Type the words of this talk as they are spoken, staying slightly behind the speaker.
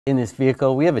In this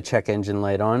vehicle, we have a check engine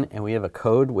light on and we have a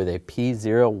code with a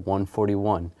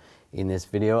P0141. In this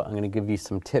video, I'm going to give you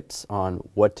some tips on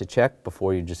what to check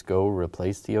before you just go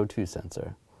replace the O2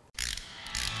 sensor.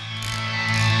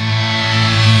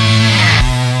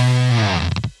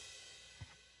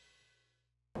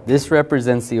 This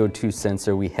represents the O2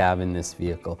 sensor we have in this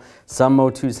vehicle. Some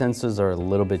O2 sensors are a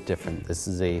little bit different. This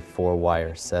is a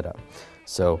 4-wire setup.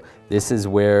 So this is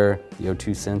where the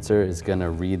O2 sensor is going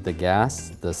to read the gas.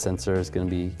 The sensor is going to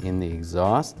be in the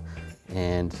exhaust,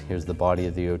 and here's the body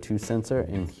of the O2 sensor,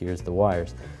 and here's the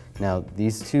wires. Now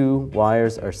these two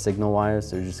wires are signal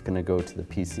wires. They're just going to go to the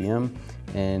PCM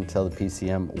and tell the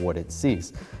PCM what it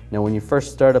sees. Now when you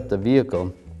first start up the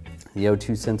vehicle, the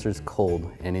O2 sensor is cold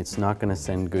and it's not going to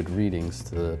send good readings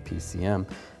to the PCM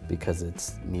because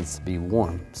it needs to be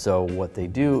warm. So what they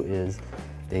do is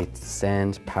they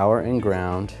send power and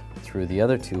ground through the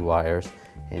other two wires,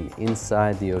 and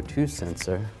inside the O2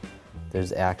 sensor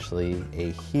there's actually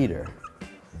a heater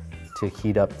to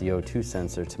heat up the O2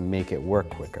 sensor to make it work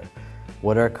quicker.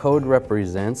 What our code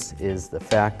represents is the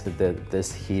fact that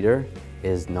this heater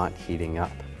is not heating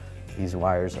up. These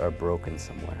wires are broken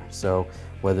somewhere. So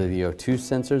whether the O2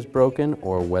 sensor is broken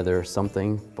or whether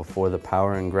something before the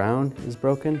power and ground is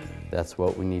broken, that's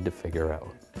what we need to figure out.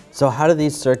 So how do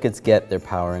these circuits get their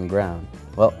power and ground?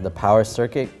 Well, the power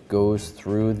circuit goes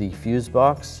through the fuse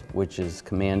box, which is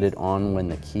commanded on when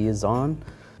the key is on.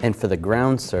 And for the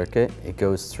ground circuit, it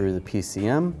goes through the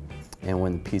PCM. And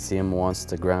when the PCM wants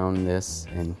to ground this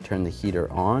and turn the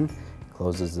heater on, it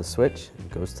closes the switch and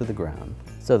goes to the ground.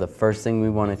 So the first thing we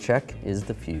want to check is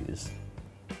the fuse.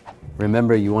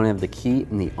 Remember, you want to have the key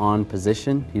in the on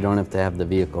position. You don't have to have the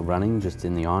vehicle running, just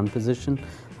in the on position.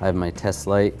 I have my test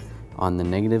light on the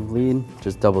negative lead.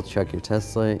 Just double check your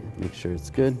test light, make sure it's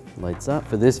good, lights up.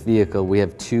 For this vehicle, we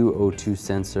have two O2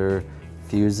 sensor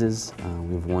fuses.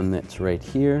 We have one that's right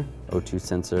here, O2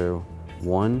 sensor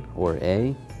 1 or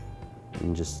A,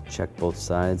 and just check both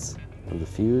sides of the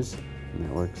fuse, and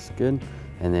that works good.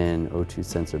 And then O2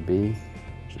 sensor B,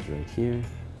 which is right here,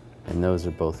 and those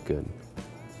are both good.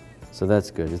 So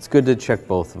that's good. It's good to check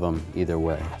both of them either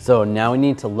way. So now we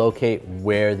need to locate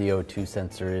where the O2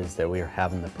 sensor is that we are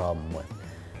having the problem with.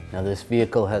 Now this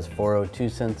vehicle has 4 O2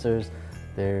 sensors.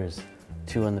 There's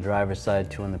 2 on the driver's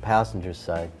side, 2 on the passenger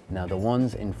side. Now the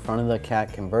ones in front of the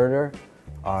cat converter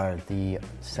are the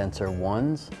sensor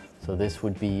 1s. So this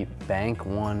would be bank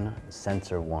 1,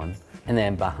 sensor 1. And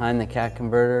then behind the cat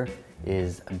converter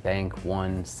is bank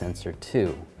 1, sensor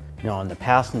 2. Now on the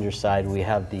passenger side, we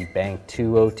have the bank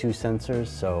 2 O2 sensors,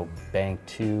 so bank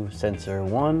 2 sensor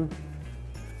 1,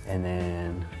 and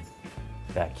then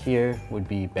back here would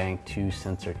be bank 2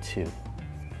 sensor 2.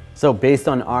 So based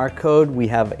on our code, we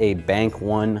have a bank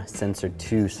 1 sensor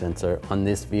 2 sensor on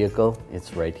this vehicle.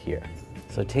 It's right here.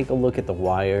 So take a look at the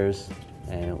wires,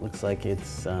 and it looks like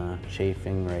it's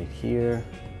chafing right here.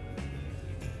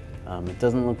 It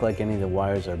doesn't look like any of the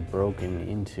wires are broken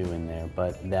into in there,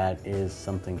 but that is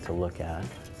something to look at.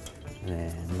 And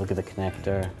then look at the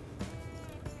connector.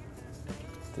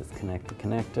 Disconnect the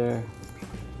connector.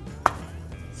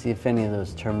 See if any of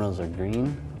those terminals are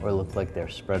green or look like they're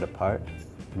spread apart.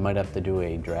 You might have to do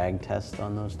a drag test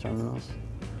on those terminals,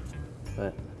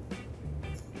 but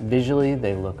visually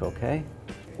they look okay.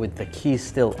 With the key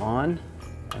still on,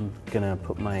 I'm gonna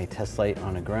put my test light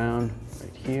on a ground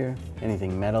right here,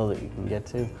 anything metal that you can get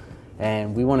to.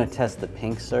 And we wanna test the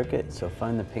pink circuit, so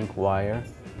find the pink wire.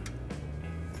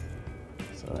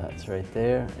 So that's right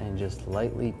there, and just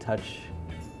lightly touch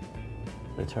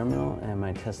the terminal and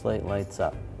my test light lights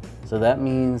up. So that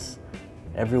means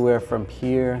everywhere from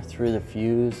here through the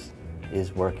fuse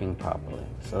is working properly.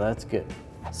 So that's good.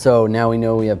 So now we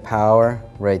know we have power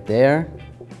right there.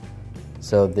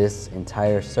 So this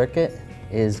entire circuit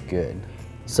is good.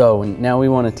 So now we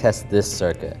want to test this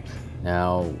circuit.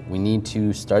 Now we need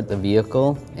to start the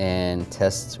vehicle and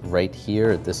test right here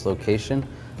at this location.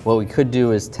 What we could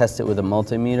do is test it with a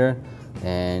multimeter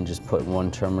and just put one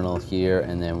terminal here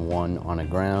and then one on a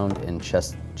ground and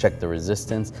just check the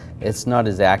resistance. It's not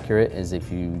as accurate as if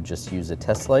you just use a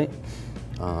test light.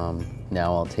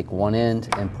 Now I'll take one end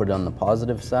and put it on the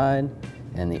positive side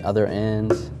and the other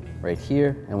end right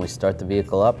here, and we start the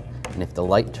vehicle up. And if the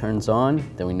light turns on,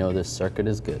 then we know this circuit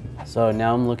is good. So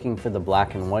now I'm looking for the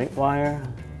black and white wire,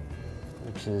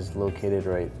 which is located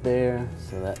right there.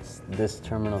 So that's this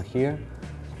terminal here.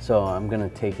 So I'm gonna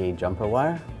take a jumper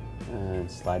wire and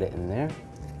slide it in there.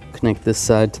 Connect this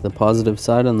side to the positive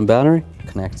side on the battery.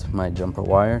 Connect my jumper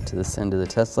wire to this end of the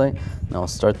test light. Now I'll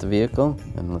start the vehicle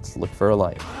and let's look for a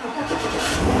light.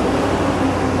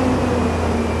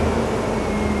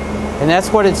 And that's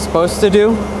what it's supposed to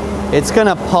do. It's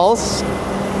gonna pulse.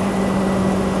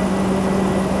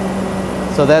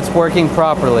 So that's working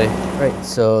properly. Right,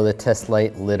 so the test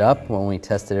light lit up when we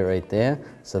tested it right there.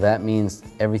 So that means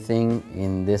everything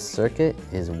in this circuit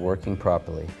is working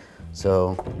properly.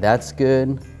 So that's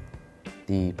good.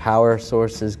 The power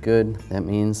source is good. That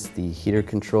means the heater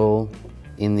control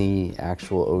in the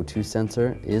actual O2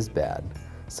 sensor is bad.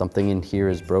 Something in here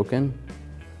is broken,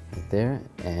 right there,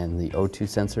 and the O2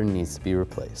 sensor needs to be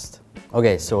replaced.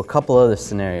 Okay, so a couple other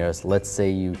scenarios. Let's say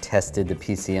you tested the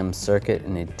PCM circuit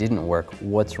and it didn't work.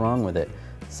 What's wrong with it?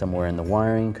 Somewhere in the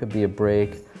wiring could be a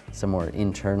break, somewhere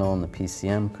internal in the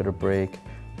PCM could a break,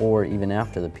 or even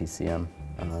after the PCM,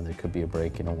 there could be a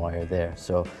break in a wire there.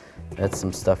 So that's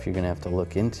some stuff you're gonna have to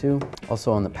look into.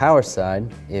 Also on the power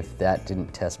side, if that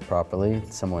didn't test properly,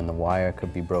 somewhere in the wire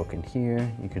could be broken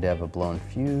here, you could have a blown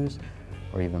fuse,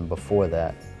 or even before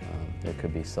that, there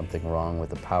could be something wrong with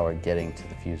the power getting to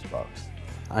the fuse box.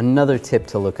 Another tip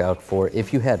to look out for,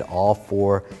 if you had all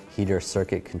 4 heater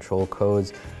circuit control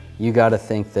codes, you gotta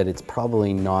think that it's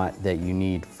probably not that you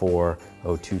need 4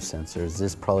 O2 sensors.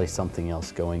 There's probably something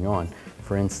else going on.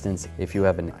 For instance, if you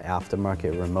have an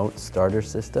aftermarket remote starter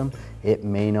system, it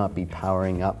may not be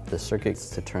powering up the circuits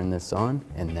to turn this on,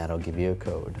 and that'll give you a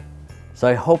code. So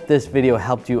I hope this video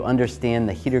helped you understand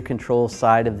the heater control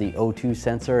side of the O2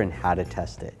 sensor and how to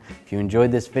test it. If you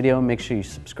enjoyed this video, make sure you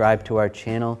subscribe to our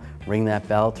channel, ring that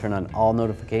bell, turn on all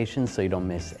notifications so you don't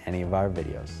miss any of our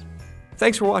videos.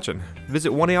 Thanks for watching.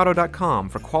 Visit 1AAuto.com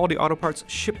for quality auto parts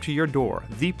shipped to your door,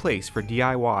 the place for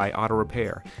DIY auto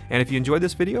repair. And if you enjoyed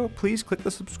this video, please click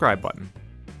the subscribe button.